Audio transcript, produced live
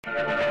Good day,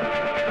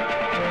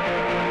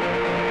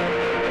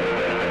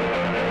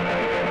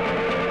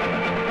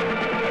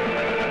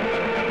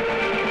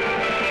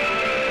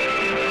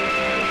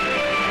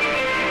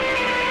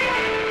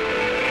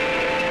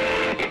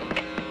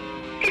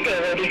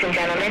 ladies and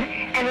gentlemen,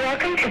 and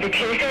welcome to the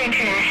TASER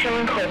International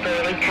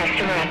Incorporated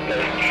Customer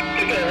Update.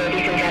 Good day,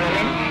 ladies and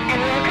gentlemen,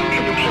 and welcome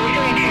to the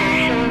TASER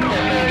International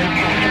Incorporated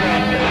Customer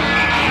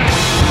Update.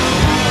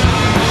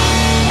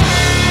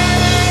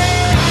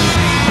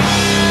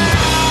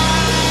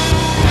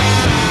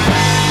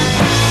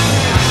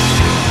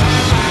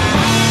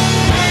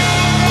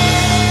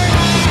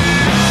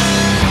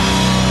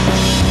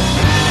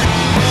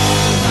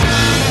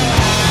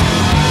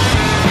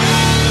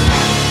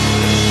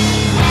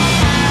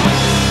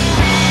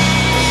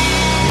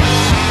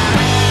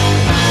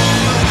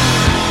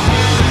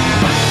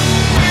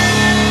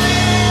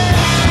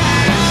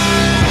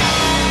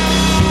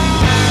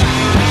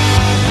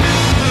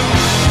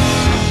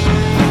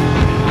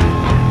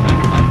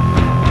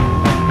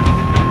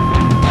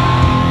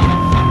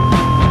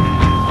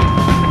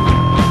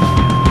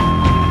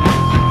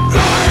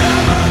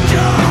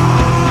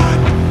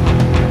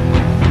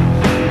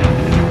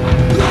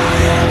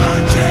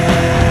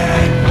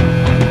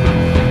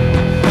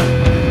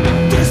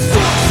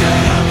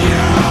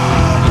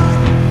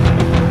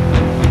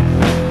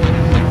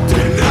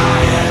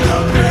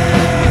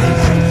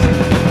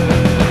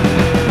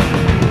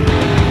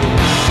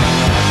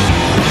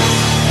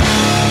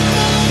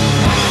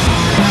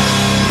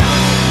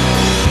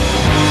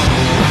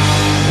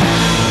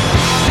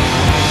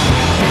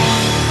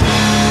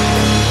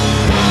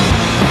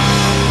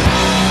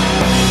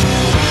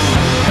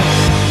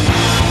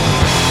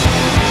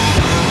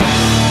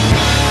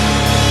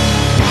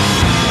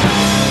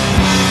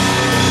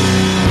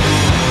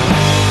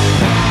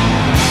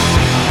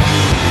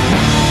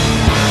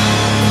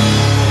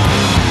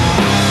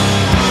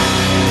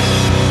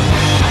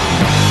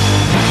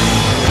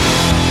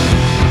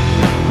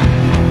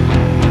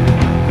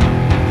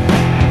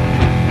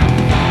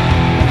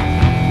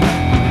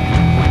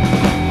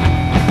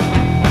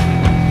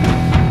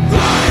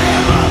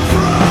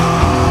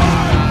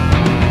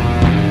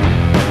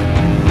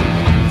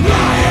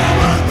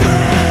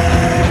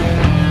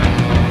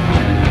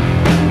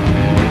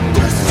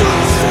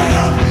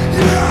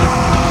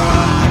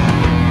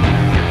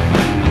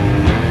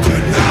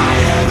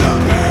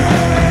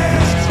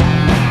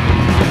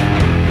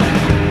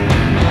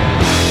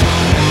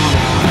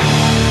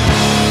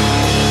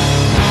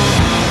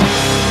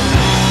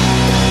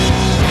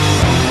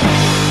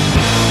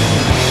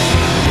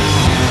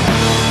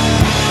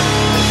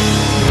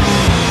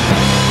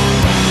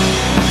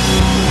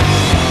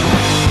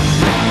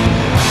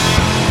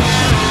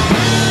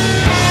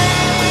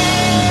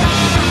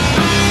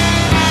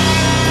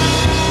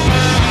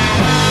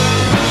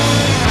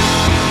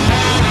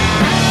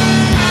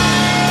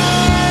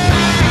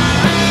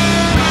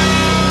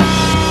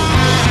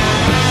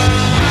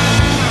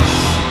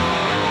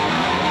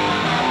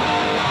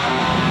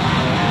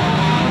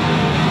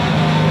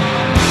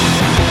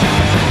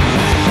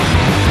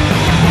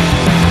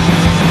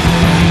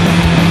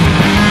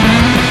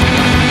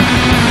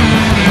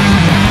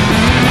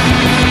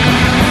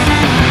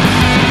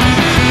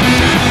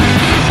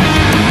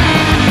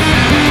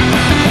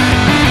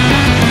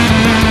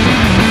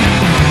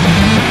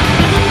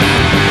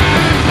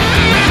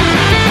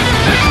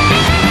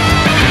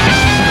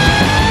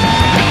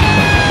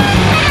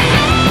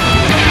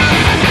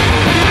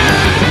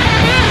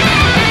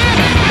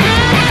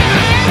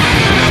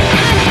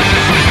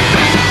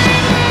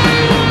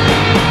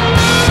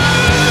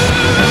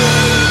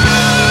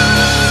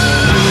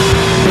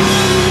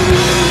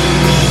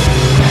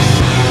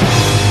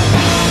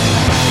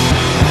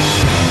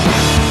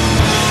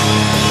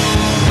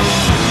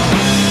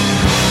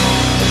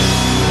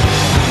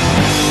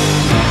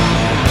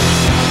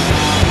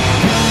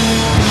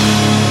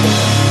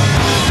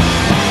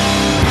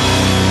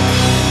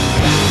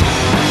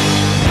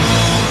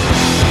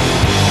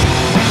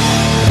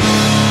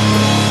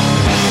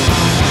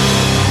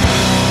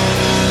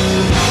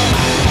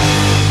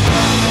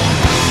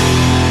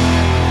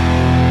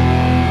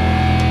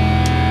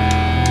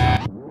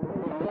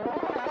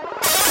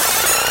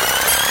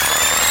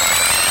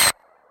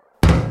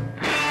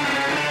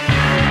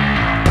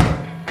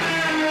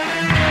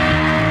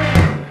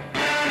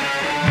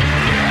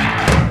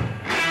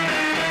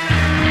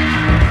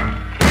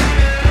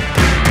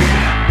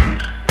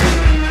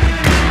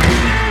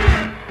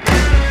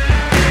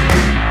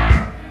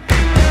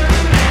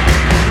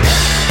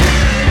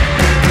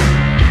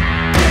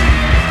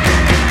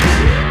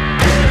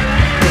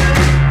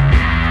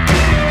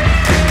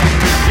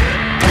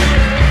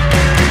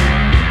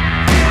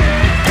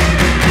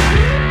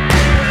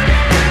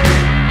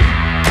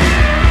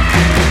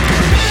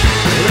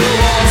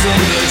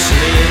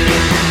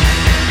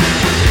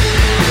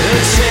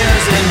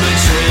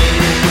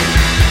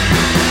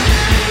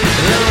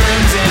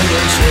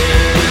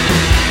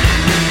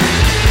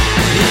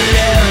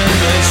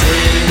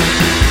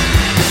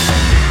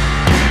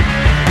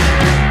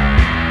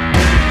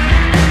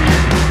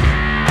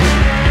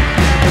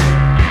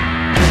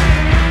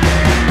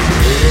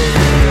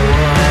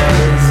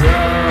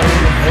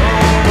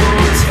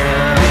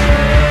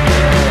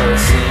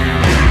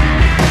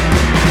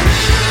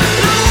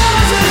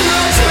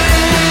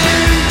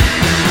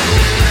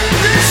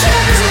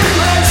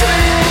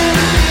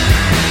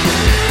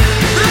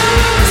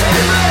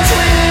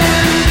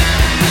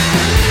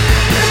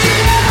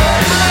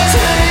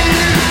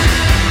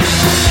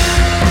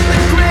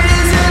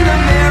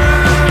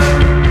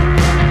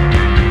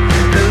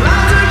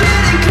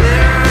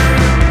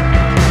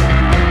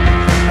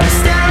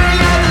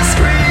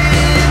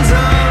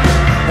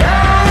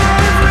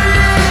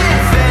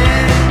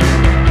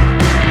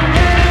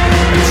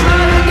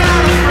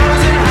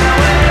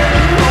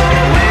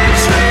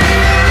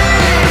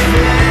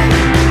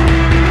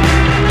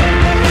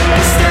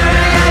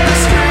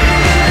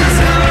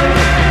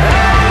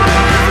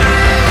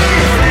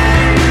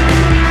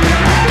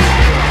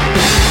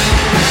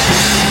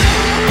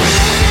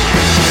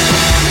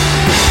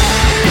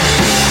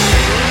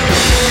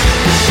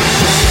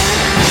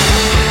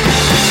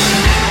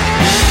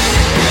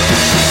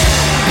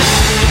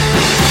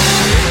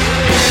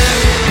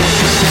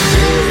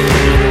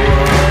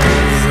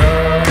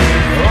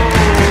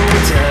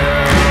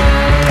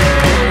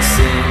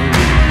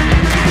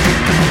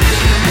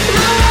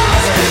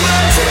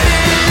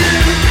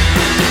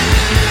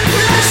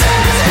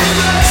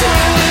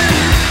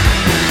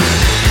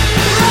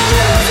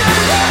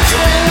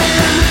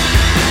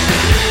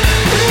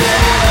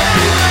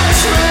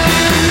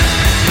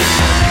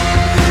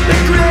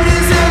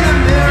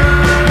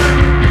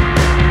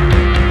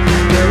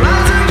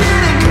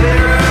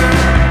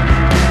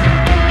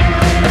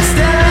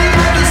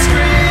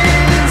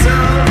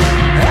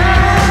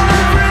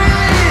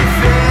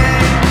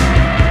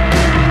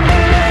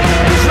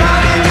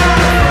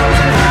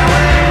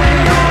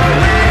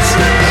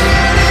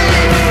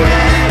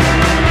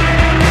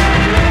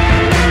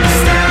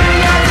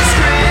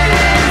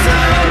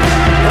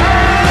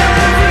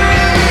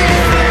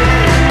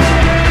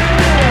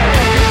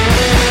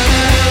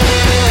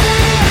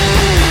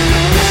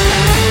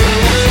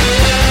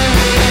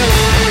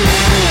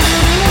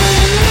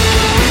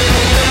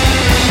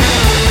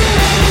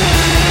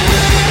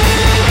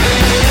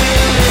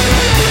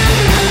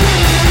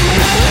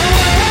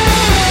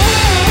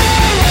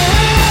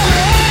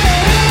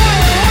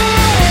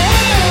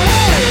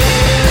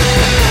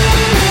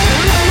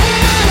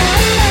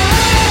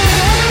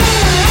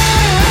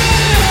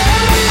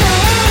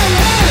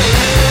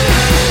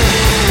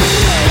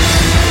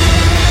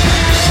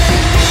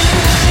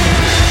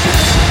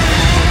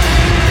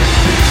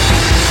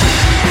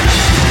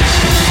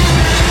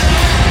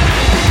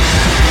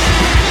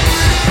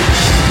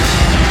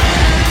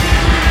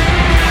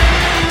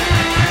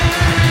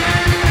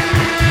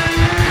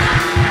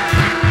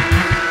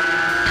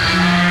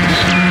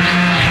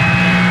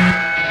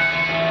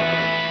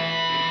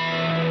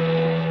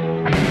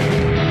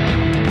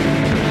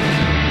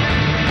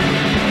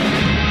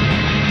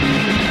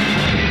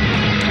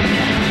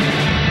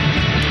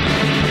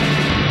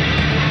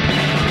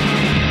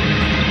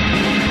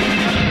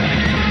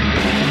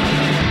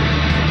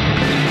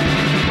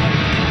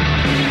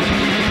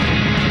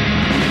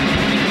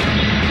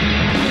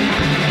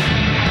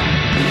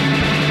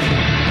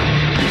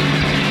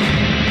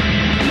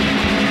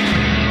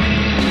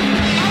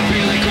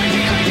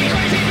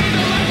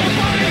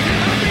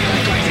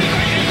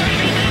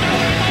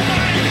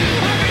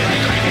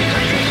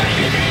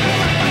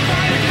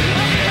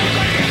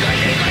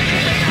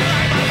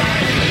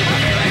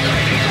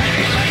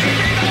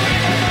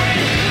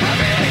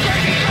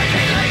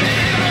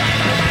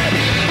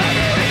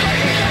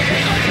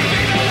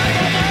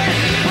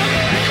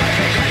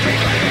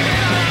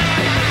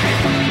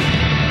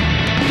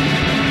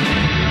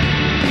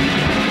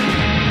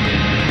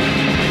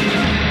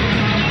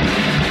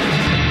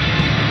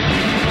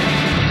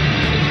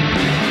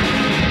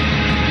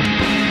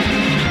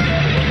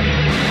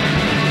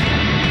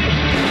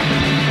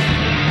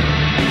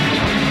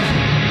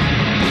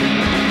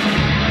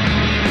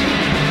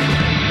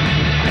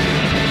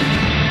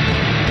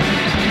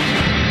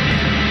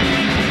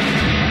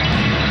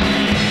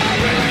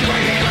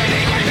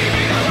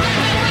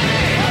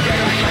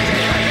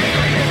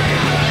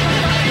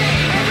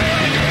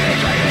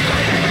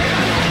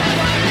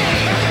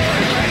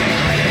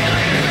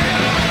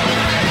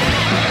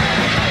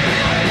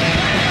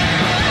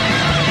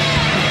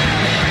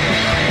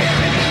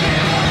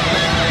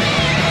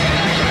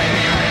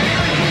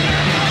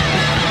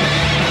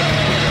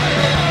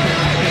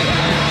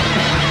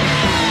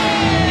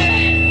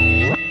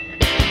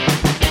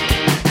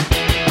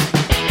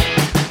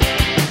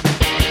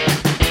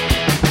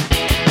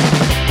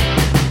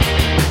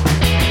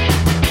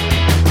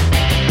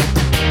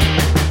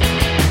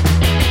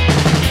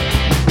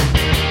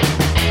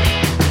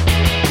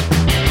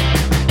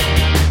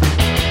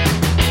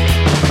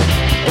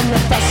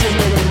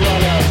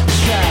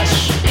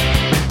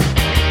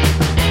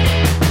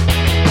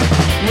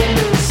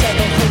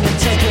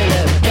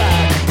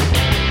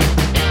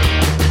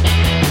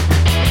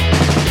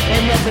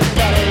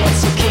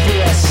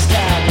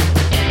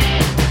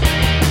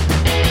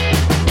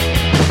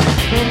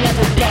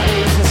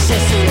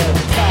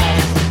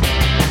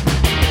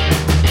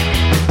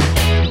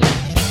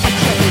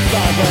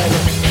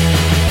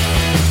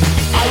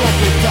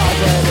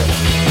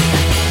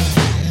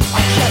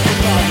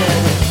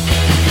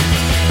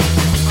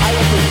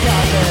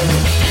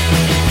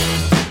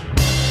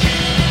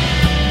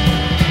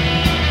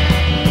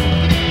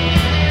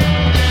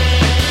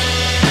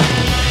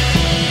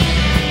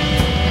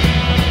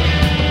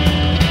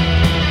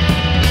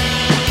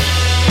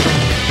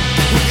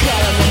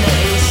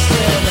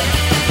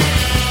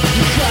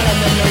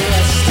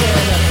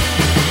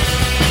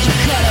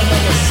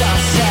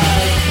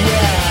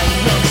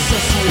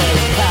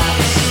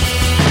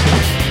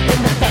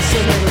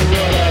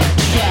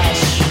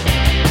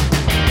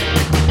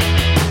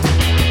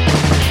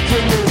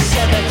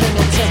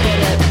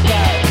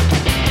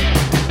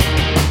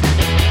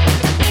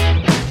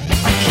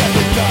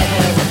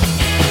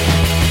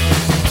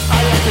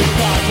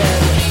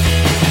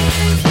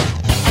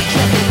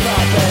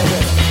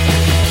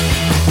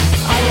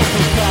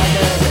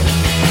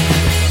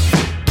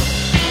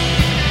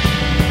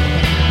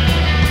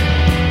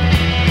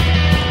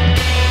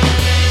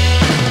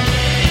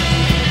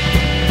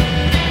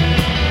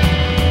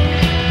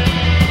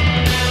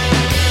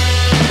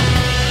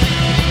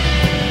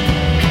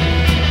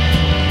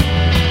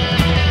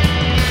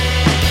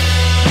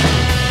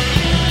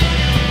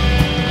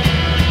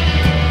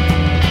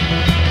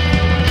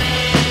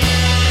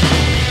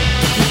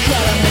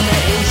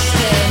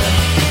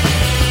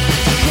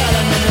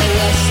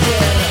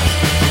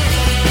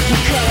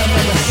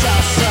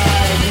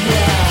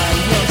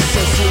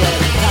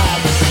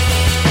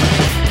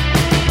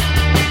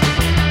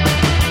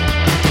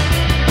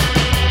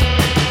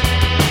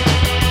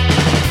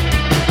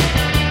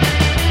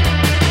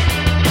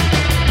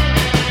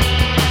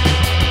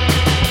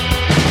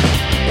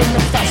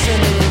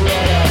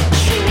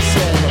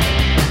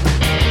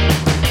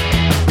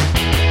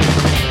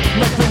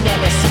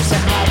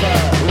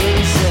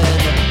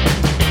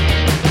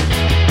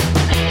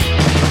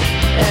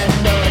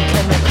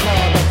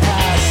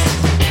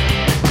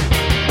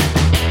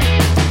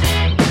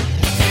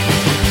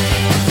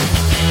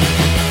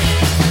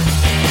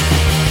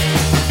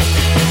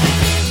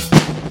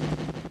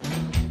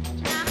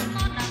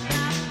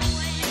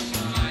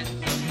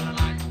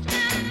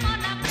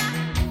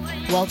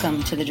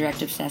 Welcome to the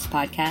Direct Obsessed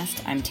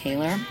podcast. I'm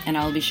Taylor, and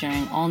I will be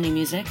sharing all new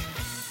music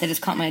that has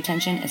caught my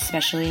attention,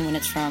 especially when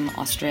it's from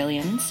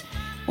Australians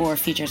or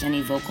features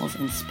any vocals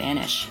in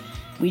Spanish.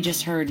 We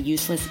just heard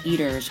Useless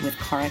Eaters with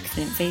Car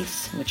Accident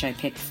Face, which I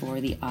picked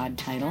for the odd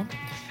title.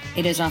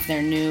 It is off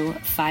their new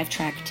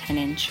 5-track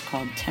 10-inch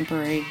called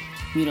Temporary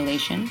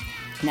Mutilation,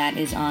 and that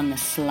is on the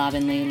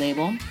Slovenly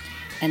label.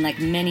 And like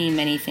many,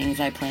 many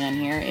things I play on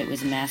here, it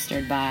was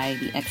mastered by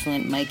the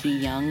excellent Mikey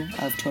Young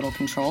of Total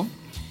Control.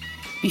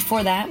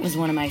 Before that was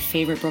one of my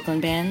favorite Brooklyn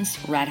bands,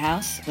 Rat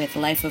House, with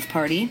Life of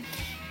Party,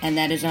 and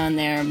that is on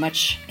their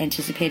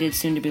much-anticipated,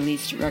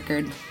 soon-to-be-released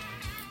record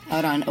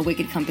out on A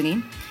Wicked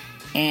Company.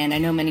 And I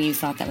know many of you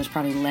thought that was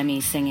probably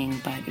Lemmy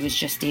singing, but it was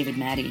just David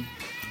Matty.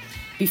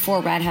 Before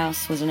Rat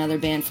House was another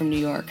band from New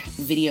York,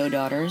 Video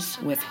Daughters,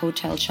 with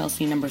Hotel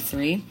Chelsea No.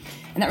 3,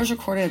 and that was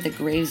recorded at the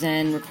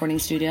Gravesend Recording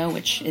Studio,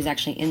 which is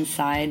actually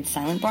inside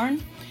Silent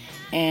Barn,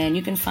 and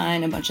you can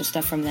find a bunch of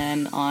stuff from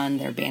them on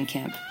their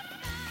Bandcamp.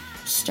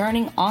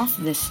 Starting off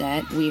this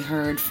set, we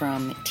heard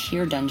from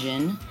Tear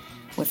Dungeon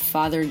with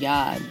Father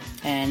Yad,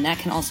 and that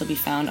can also be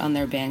found on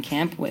their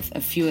Bandcamp with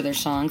a few of their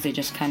songs they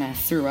just kind of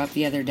threw up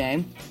the other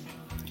day.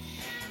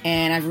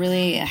 And I've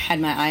really had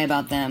my eye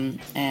about them,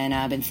 and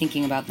I've been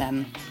thinking about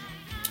them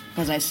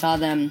because I saw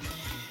them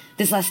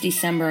this last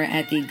December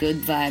at the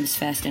Good Vibes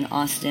Fest in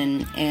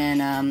Austin,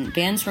 and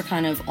bands were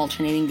kind of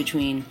alternating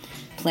between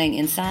playing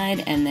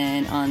inside and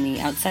then on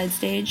the outside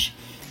stage.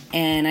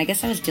 And I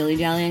guess I was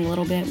dilly-dallying a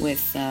little bit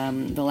with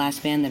the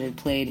last band that had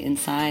played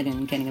inside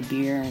and getting a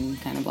beer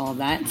and kind of all of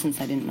that, since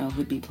I didn't know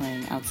who'd be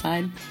playing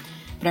outside.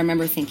 But I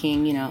remember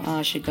thinking,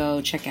 I should go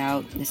check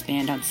out this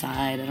band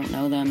outside. I don't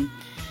know them.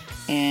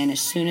 And as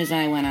soon as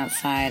I went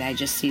outside, I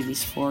just see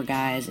these 4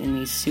 guys in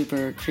these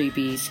super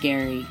creepy,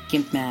 scary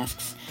gimp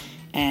masks.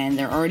 And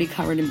they're already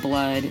covered in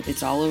blood.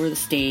 It's all over the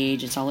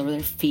stage. It's all over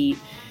their feet.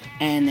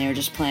 And they're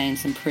just playing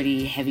some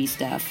pretty heavy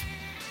stuff.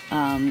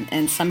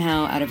 And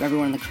somehow, out of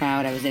everyone in the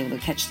crowd, I was able to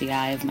catch the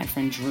eye of my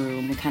friend Drew,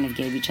 and we kind of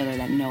gave each other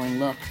that knowing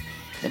look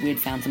that we had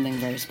found something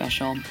very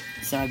special.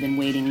 So I've been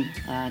waiting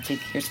to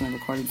hear something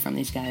recorded from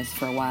these guys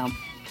for a while.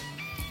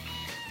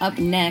 Up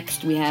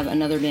next, we have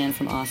another band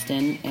from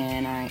Austin,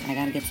 and I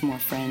gotta get some more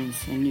friends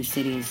in new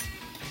cities.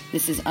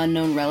 This is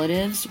Unknown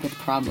Relatives with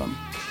Problem.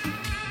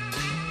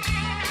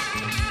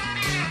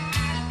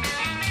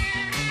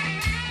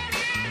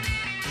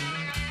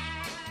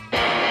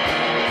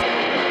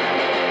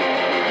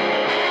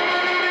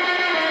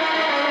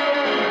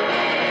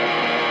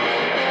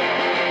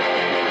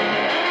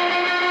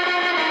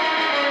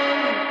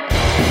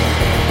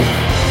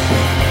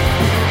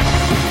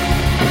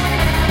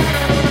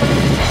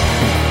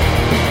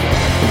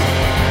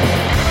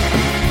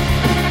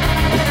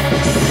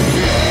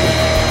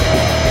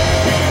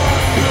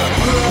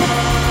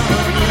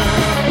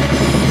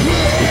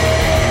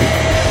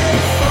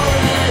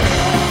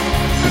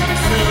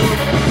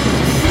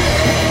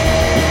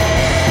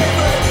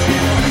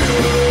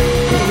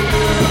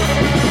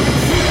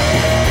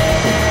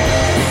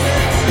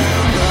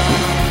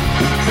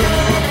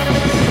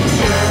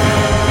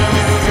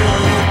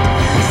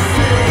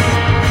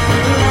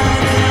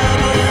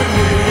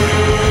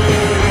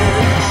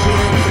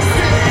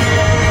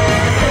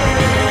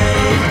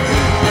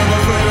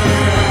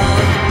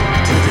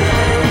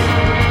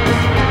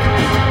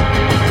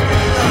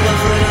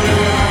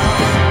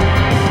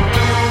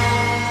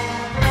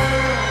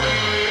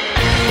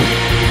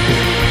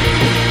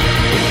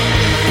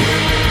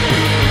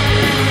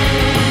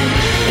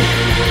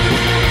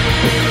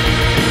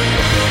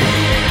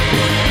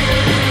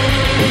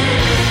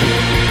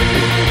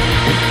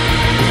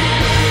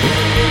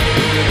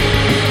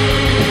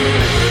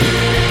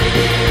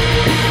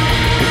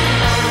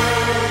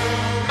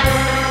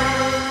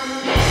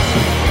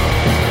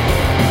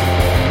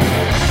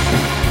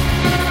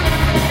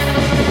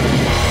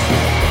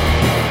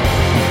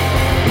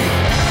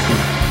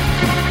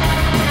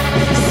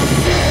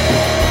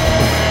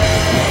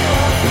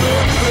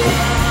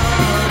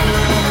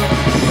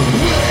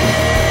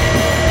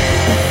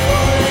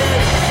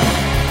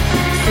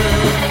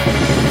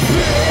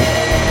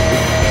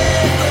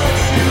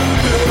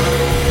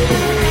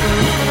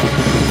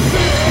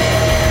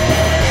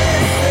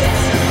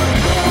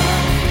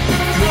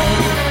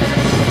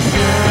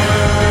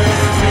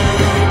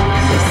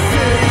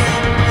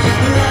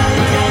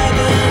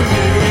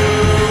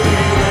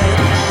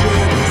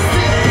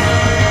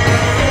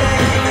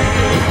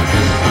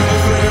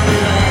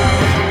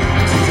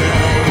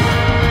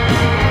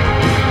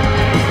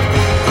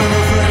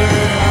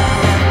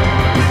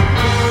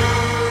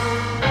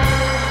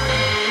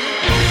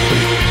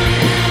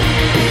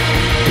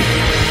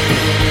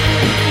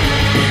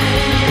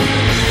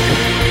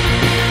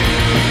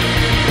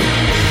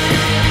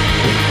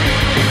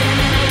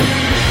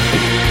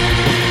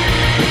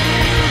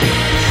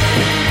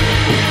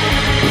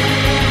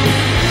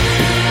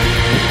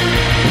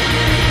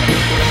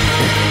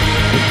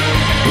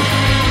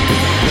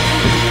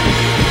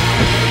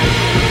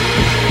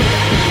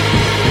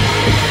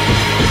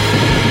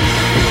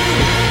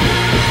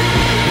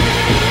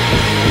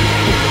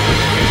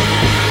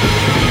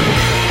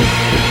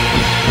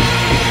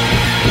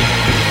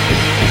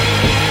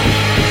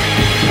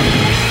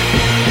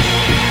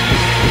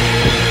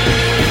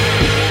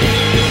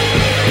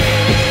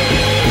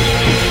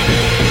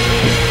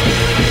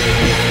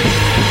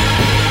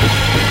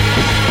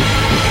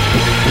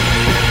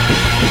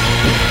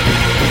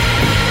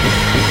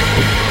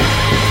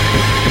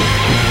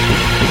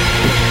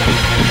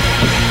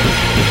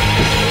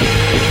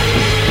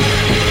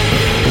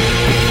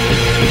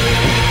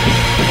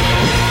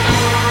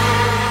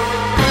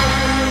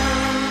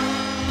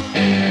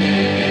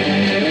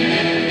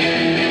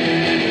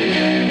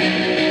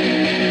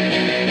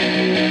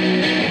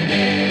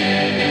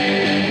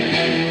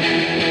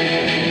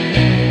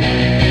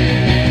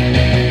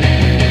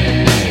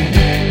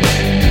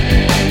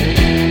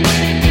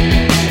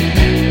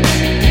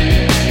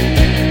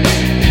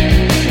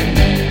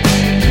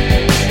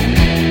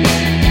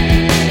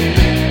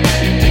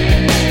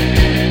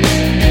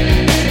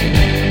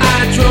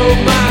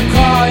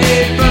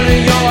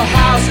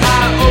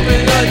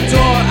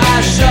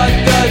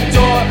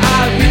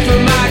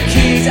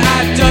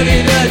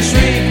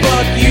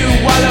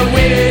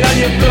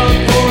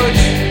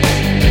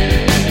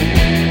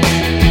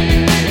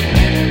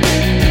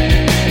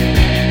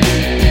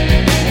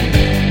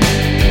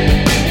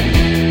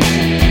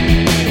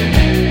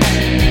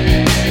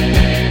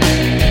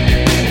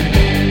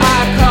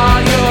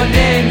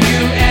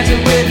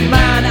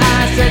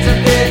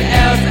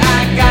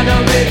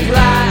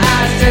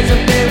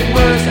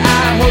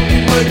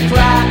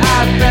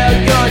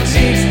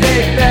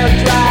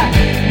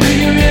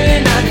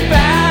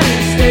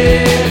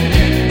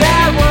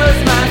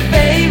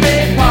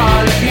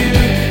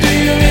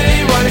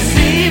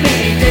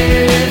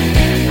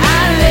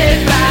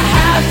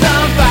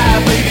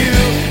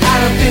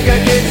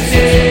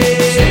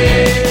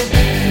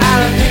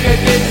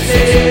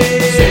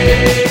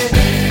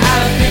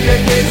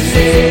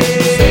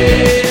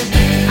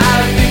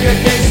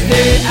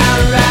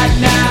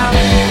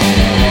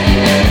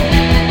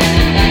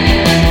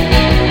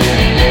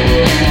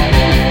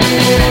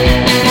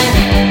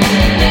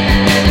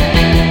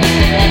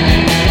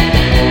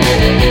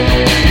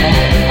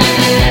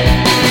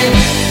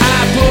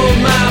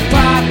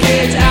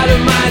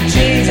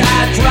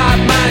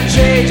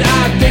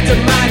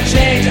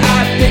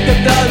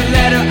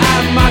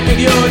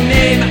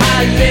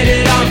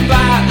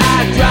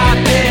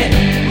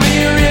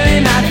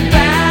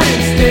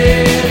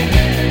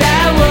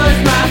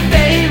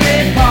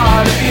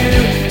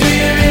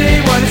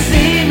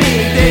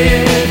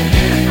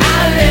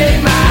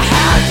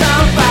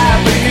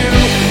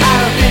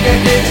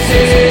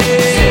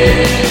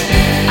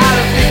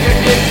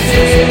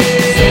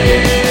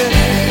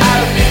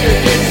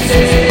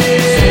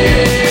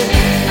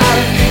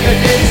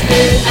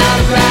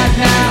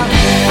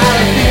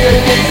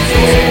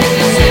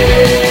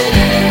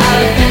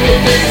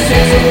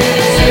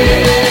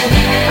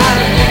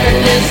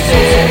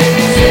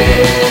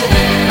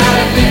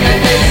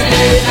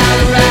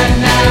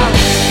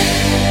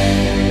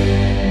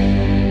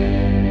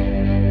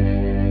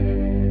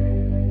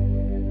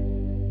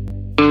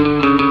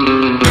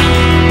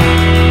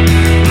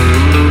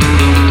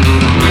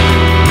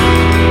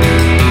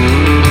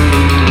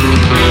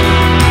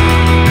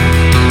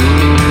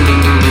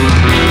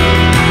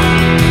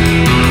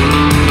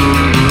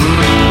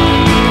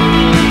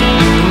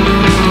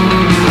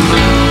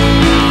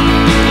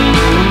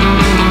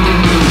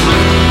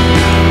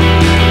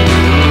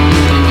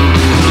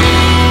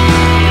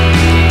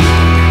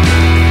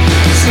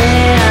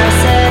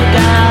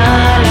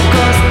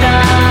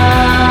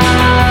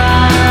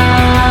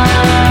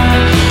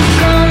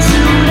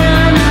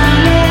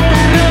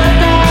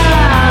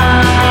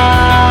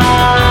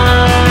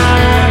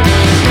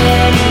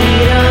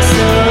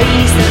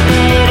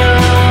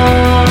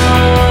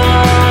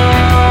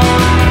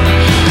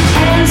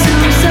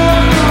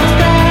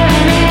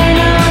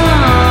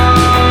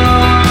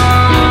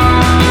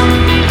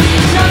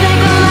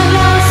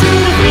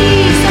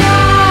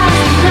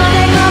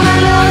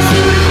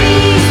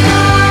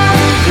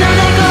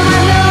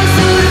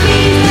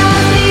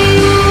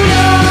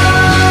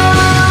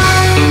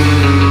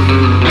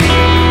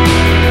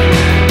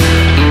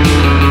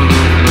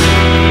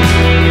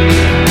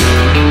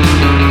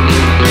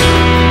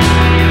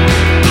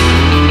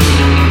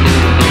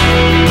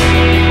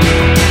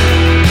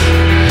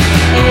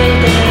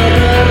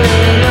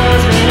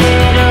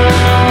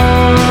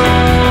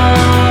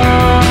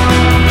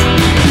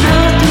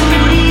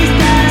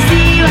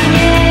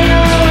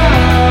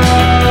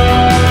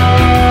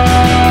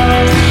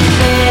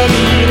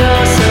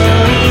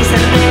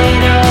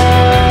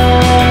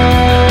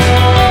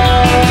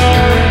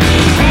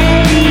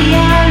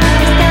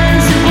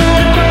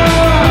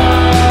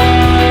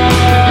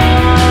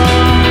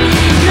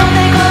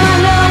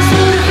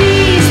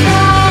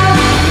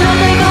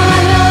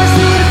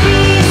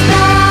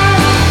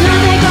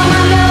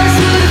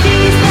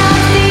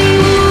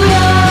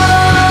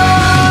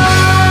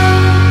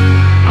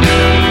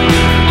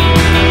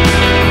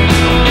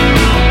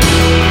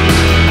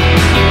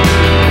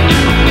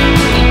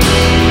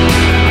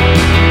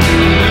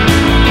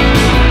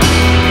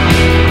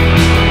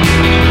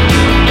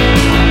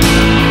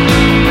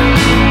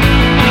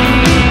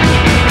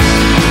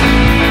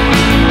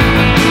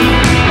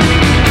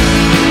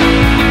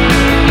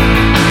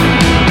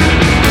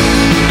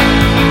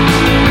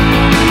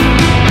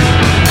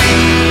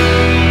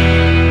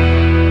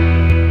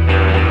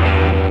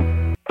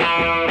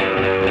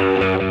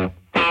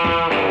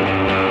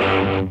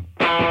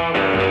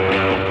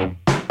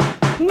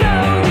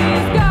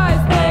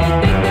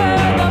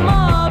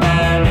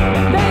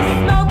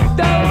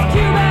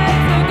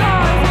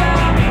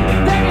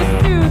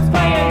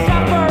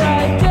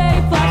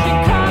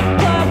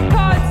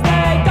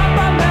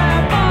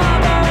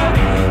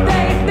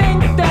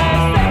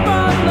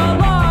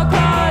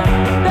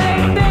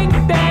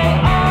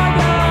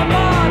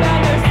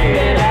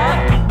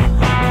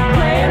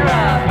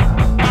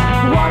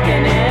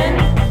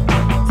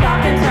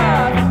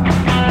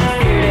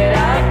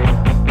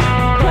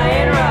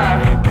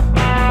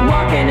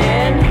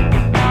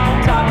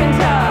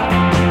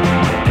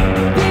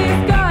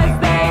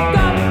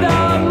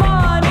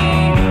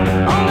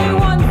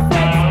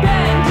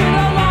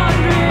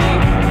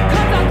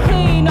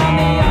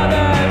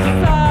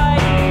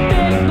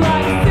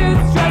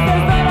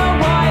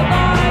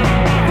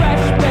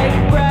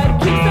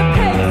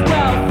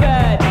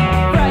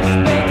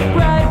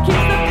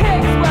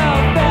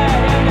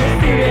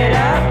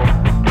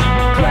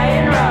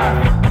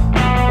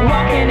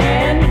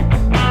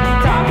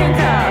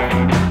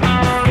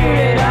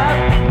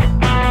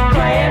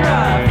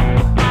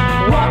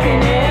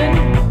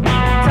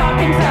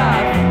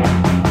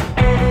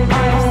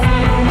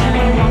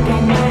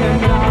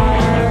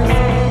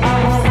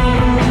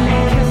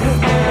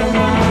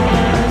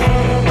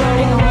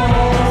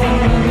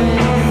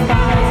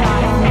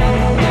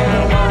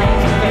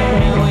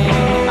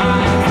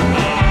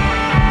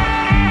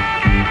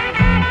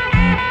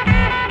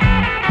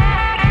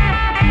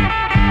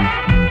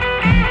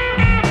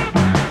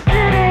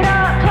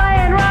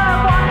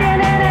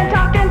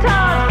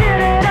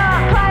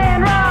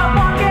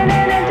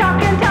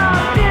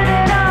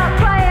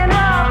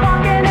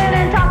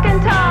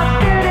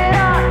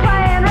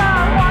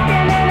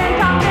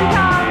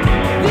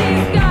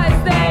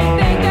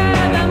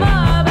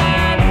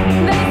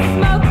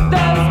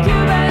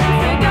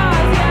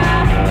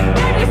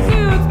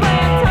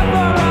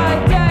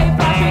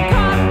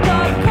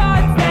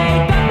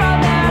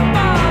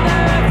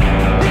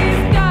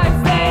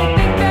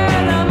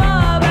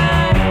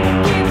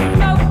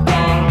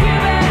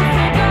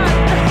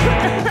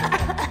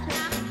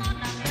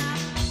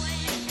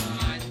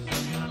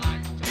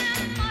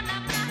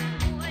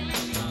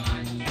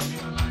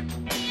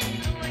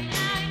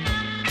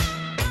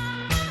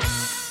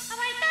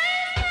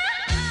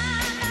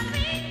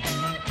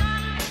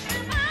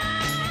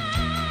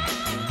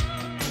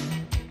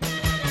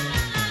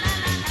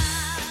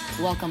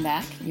 Welcome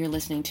back. You're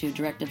listening to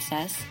Direct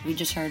Obsess. We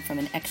just heard from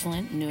an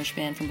excellent newish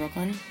band from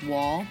Brooklyn,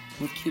 Wall,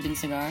 with Cuban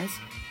Cigars.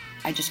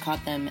 I just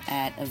caught them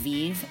at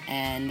Aviv,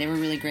 and they were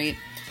really great.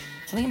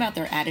 Something about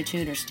their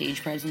attitude or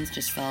stage presence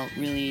just felt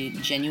really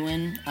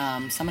genuine, so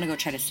I'm going to go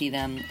try to see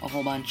them a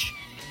whole bunch.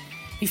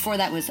 Before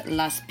that was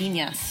Las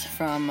Piñas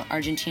from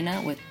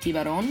Argentina with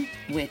Tiburon,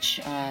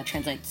 which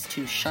translates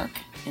to shark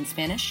in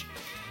Spanish.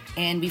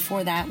 And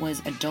before that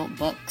was Adult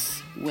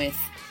Books with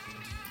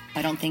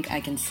I Don't Think I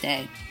Can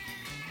Stay.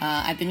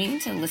 I've been meaning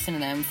to listen to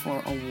them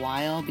for a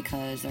while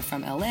because they're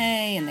from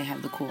LA and they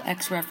have the cool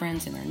X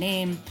reference in their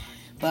name.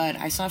 But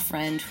I saw a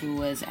friend who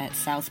was at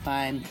South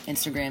by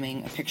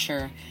Instagramming a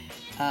picture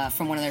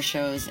from one of their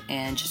shows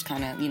and just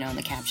kind of, in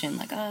the caption,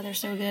 like, oh, they're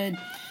so good.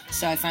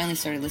 So I finally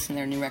started listening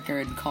to their new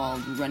record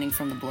called Running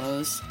From the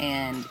Blows,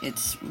 and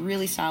it's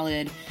really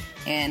solid.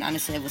 And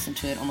honestly, I've listened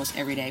to it almost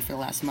every day for the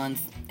last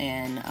month,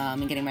 and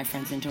I'm getting my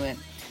friends into it.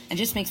 It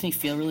just makes me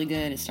feel really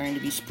good. It's starting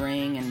to be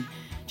spring, and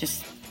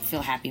just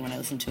feel happy when I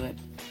listen to it.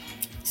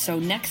 So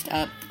next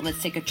up,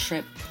 let's take a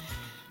trip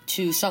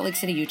to Salt Lake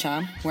City,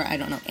 Utah, where I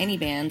don't know any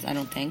bands, I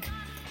don't think.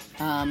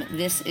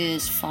 This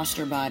is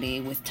Foster Body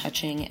with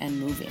Touching and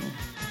Moving.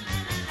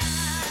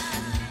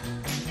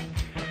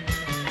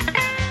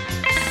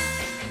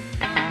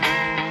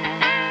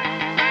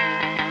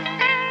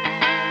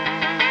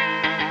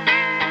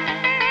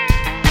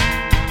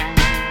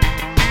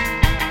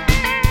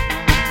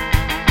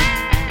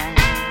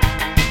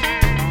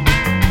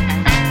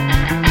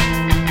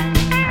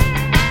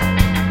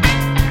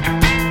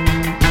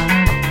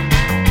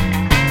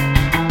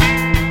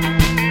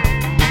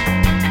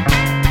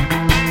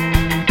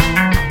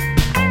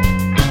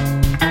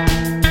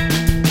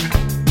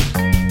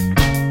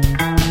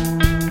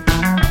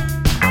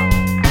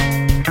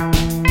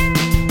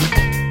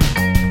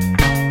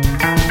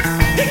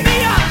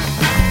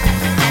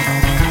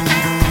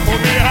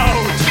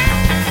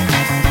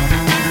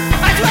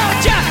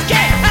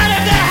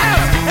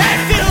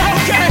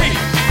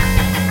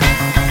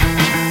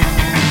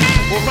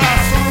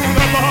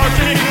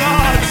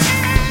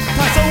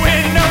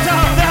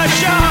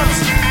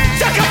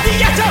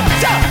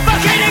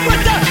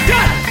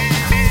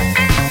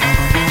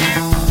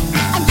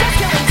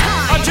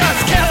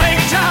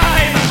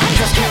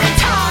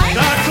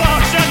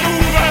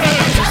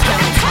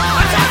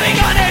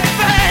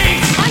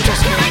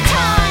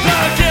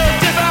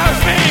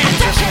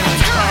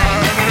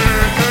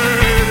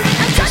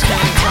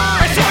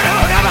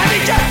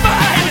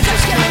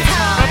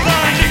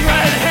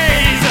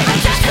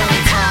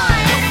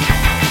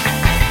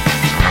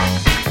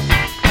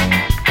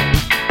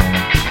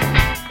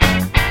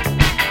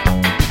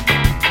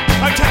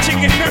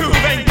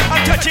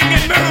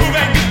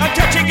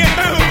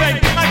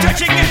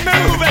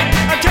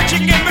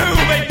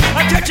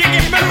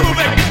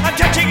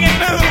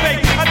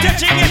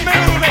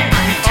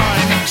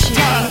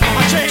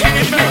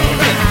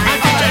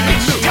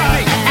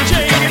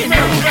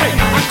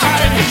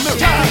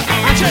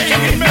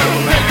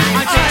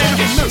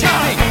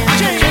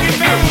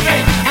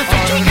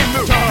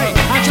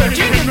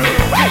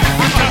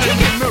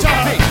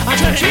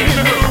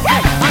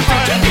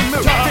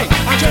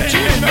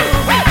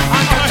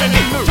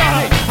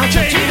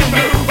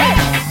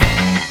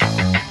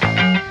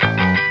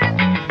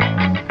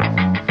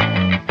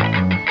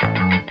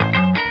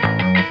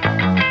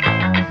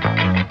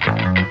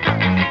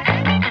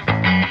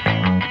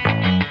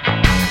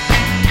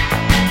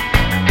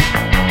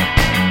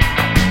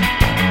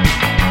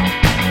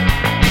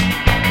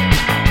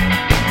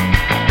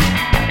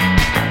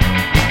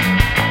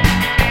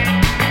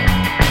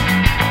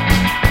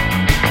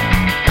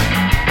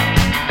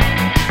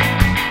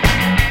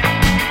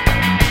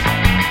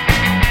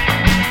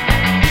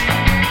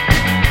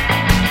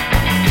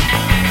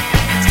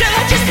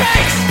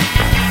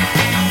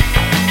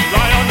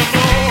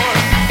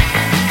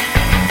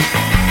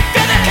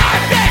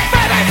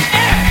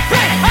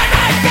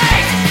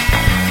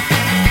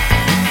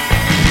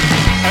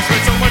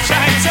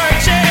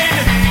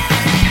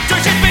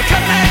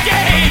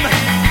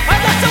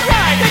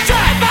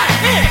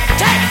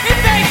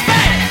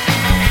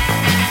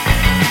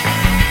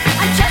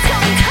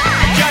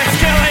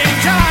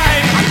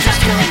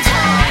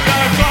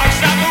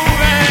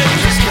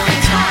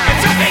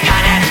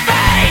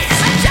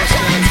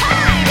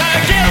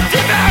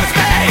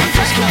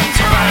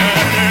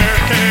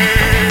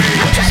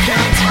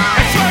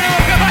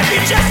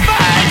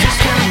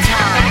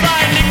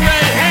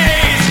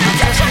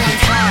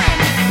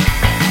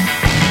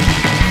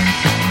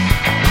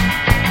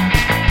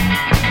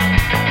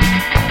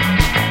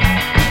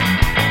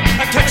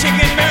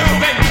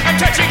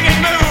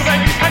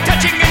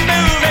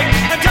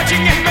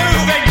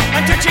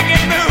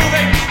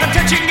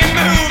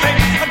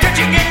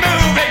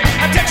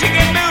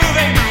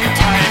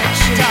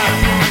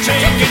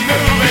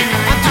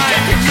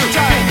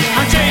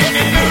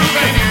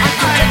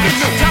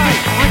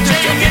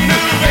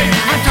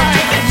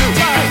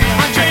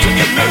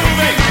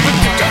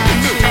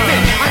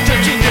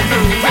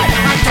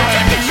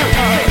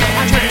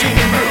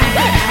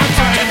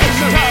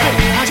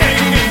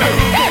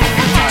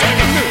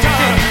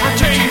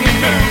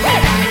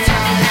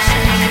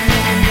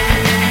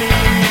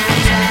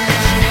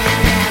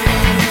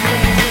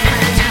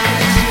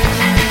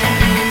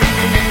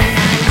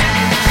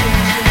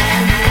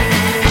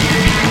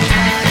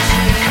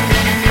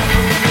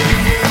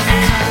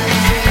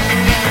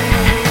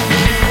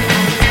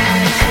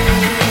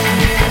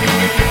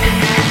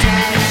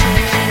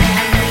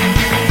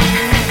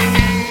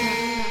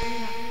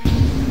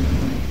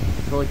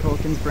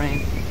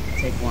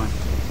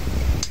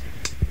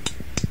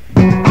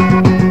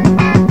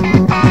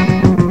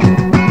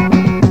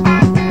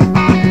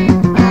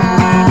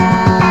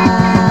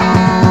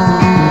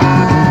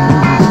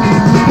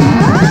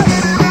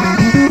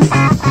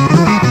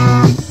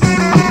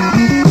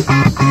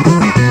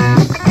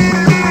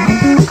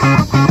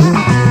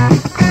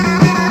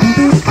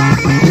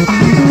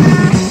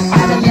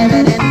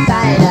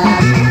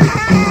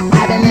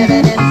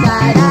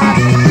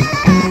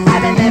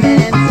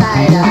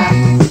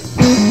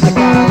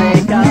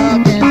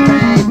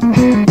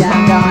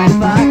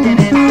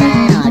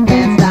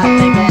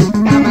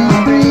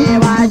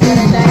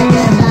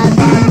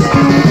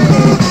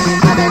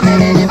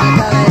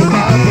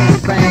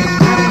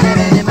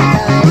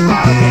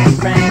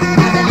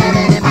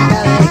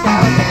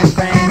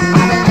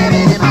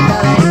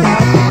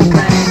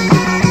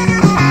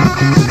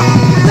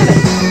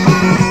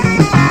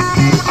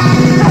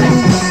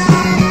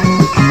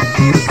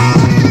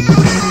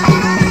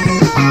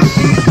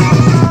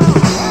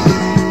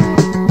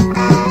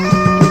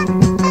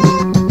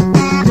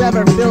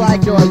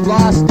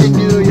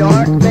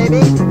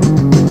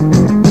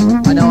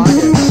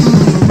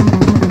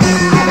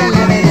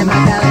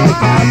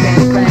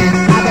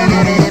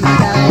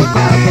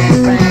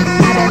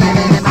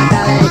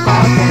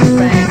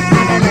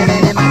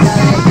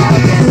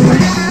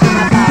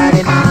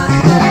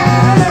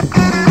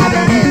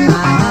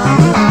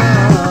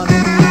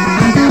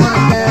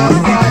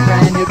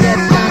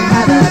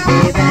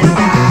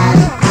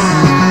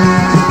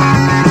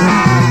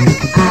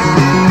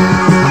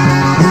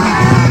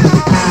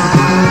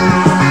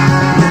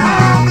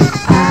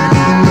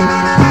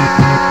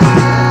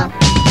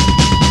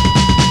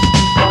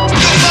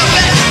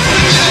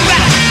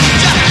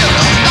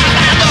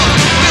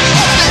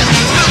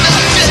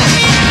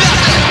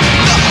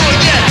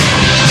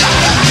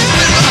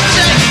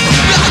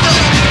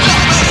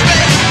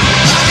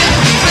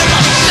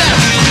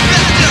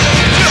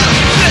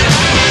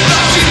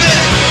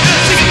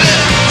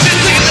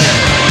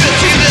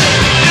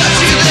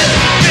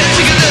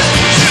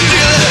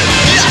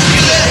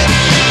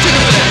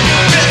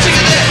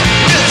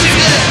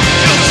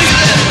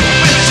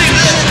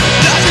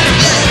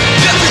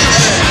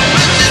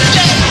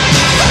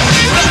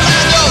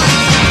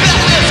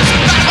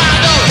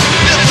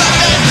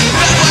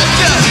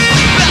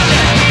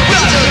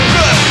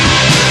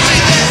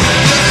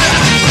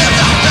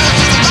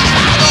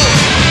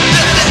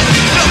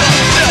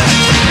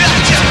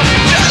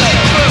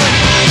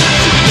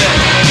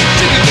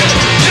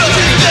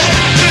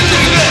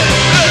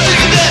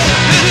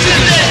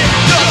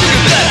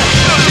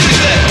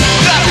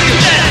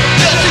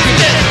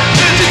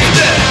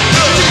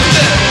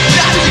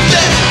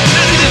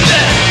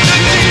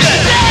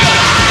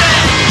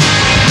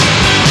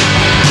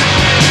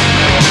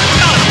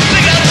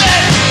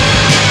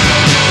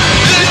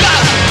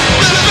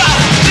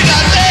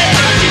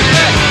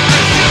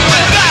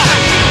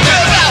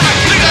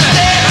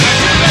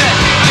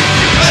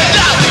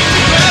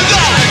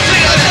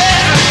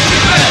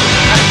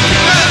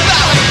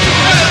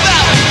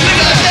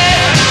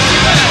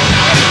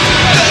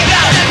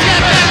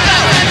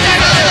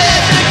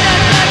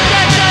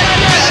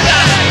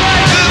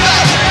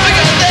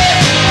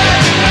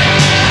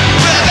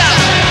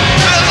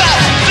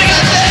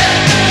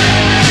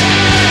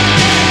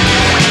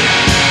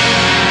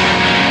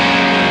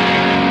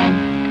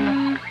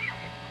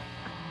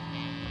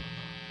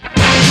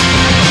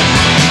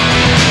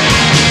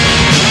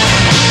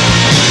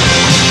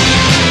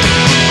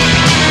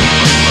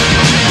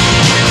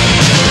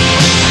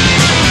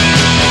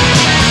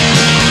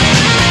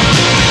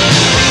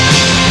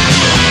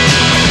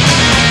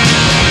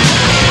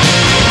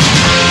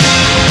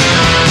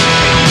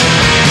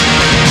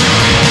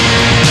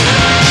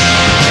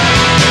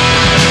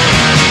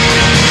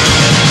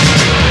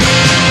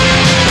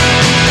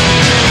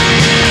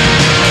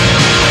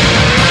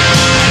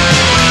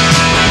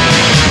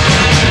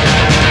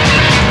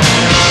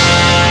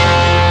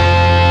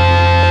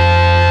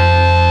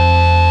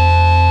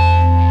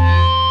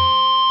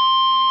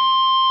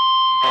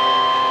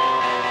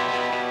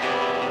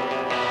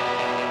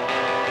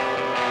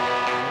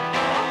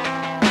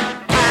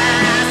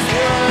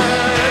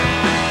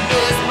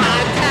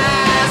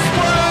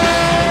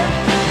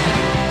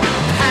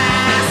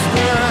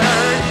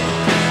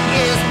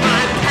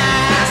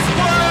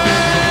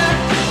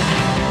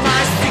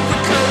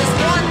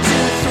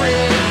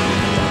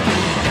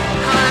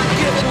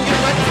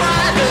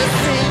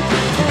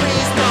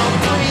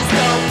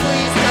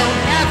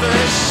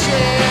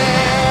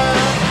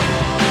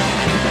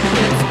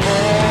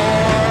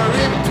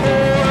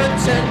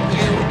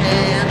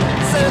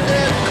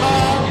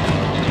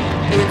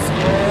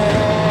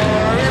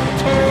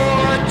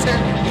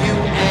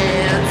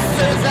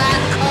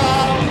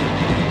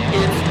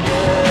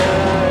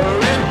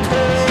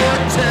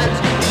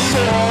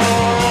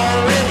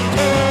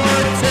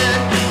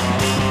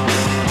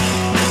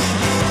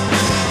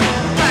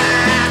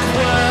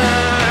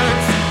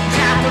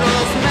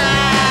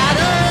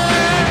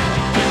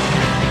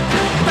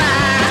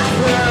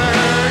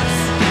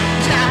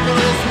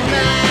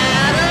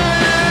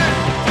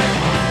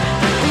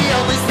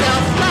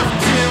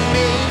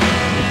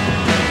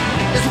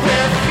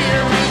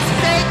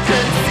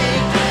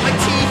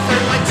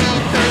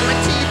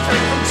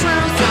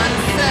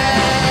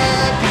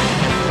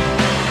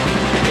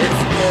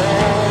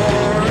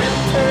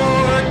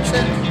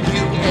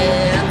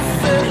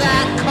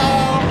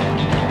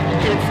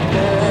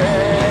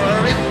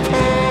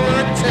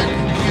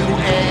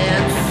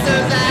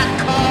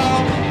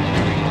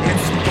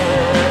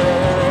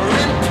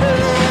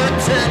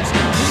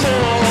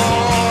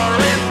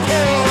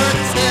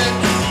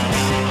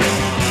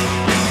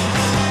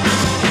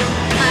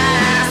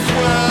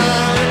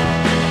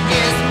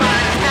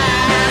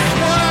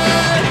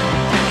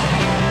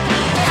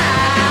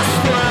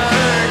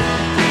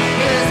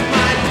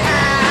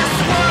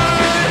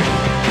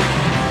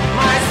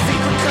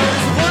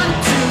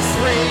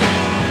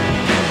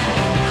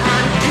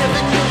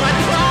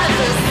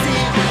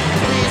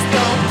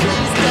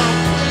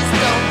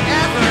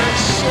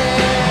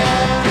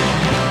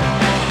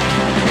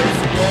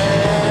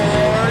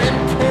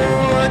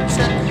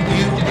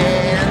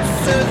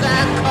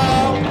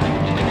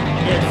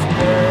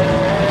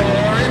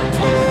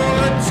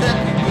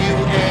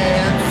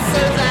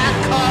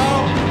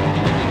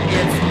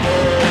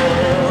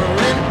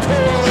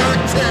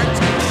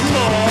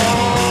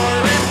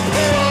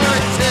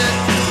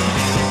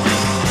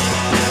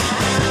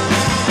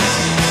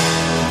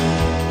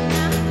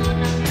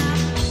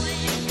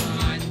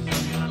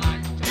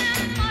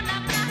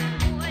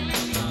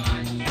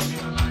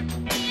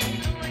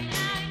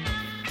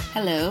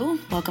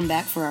 welcome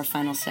back for our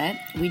final set.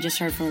 We just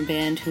heard from a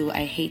band who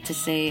I hate to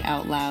say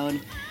out loud,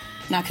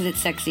 not because it's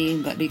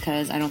sexy, but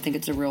because I don't think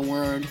it's a real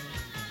word,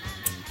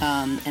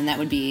 and that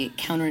would be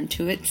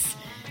Counterintuits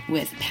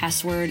with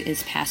Password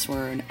is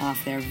Password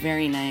off their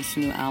very nice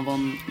new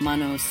album,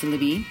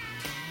 Monosyllabi.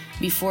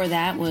 Before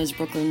that was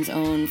Brooklyn's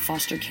own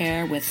Foster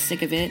Care with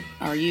Sick of It,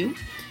 Are You?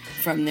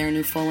 From their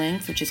new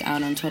full-length, which is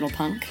out on Total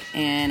Punk,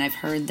 and I've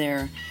heard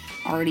they're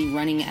already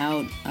running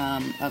out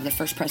of the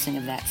first pressing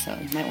of that, so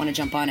you might want to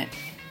jump on it.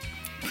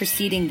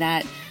 Preceding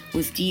that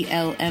was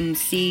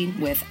DLMC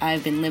with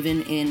I've Been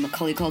Living in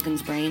Macaulay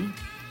Culkin's Brain,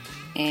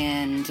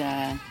 and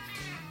I'm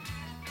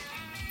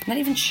not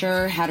even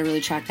sure how to really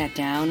track that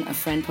down. A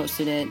friend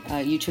posted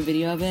a YouTube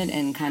video of it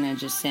and kind of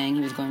just saying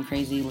he was going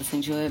crazy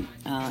listening to it,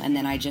 and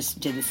then I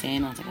just did the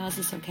same. I was like, oh, this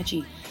is so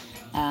catchy.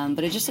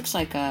 But it just looks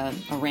like a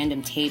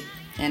random tape,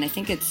 and I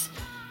think it's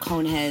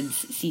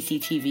Conehead's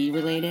CCTV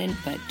related,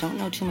 but don't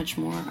know too much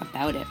more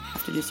about it.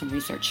 Have to do some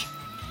research.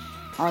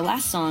 Our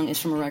last song is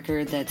from a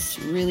record that's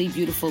really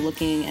beautiful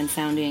looking and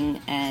sounding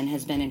and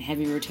has been in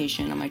heavy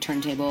rotation on my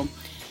turntable.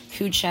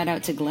 Huge shout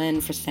out to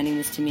Glenn for sending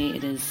this to me.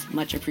 It is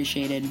much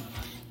appreciated.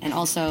 And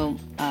also,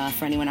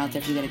 for anyone out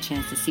there, if you get a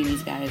chance to see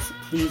these guys,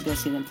 please go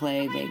see them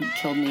play. They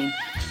killed me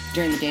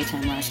during the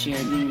daytime last year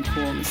at Union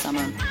Pool in the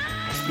summer.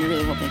 We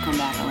really hope they come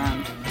back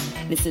around.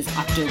 This is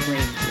Octograde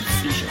with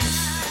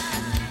Seizures.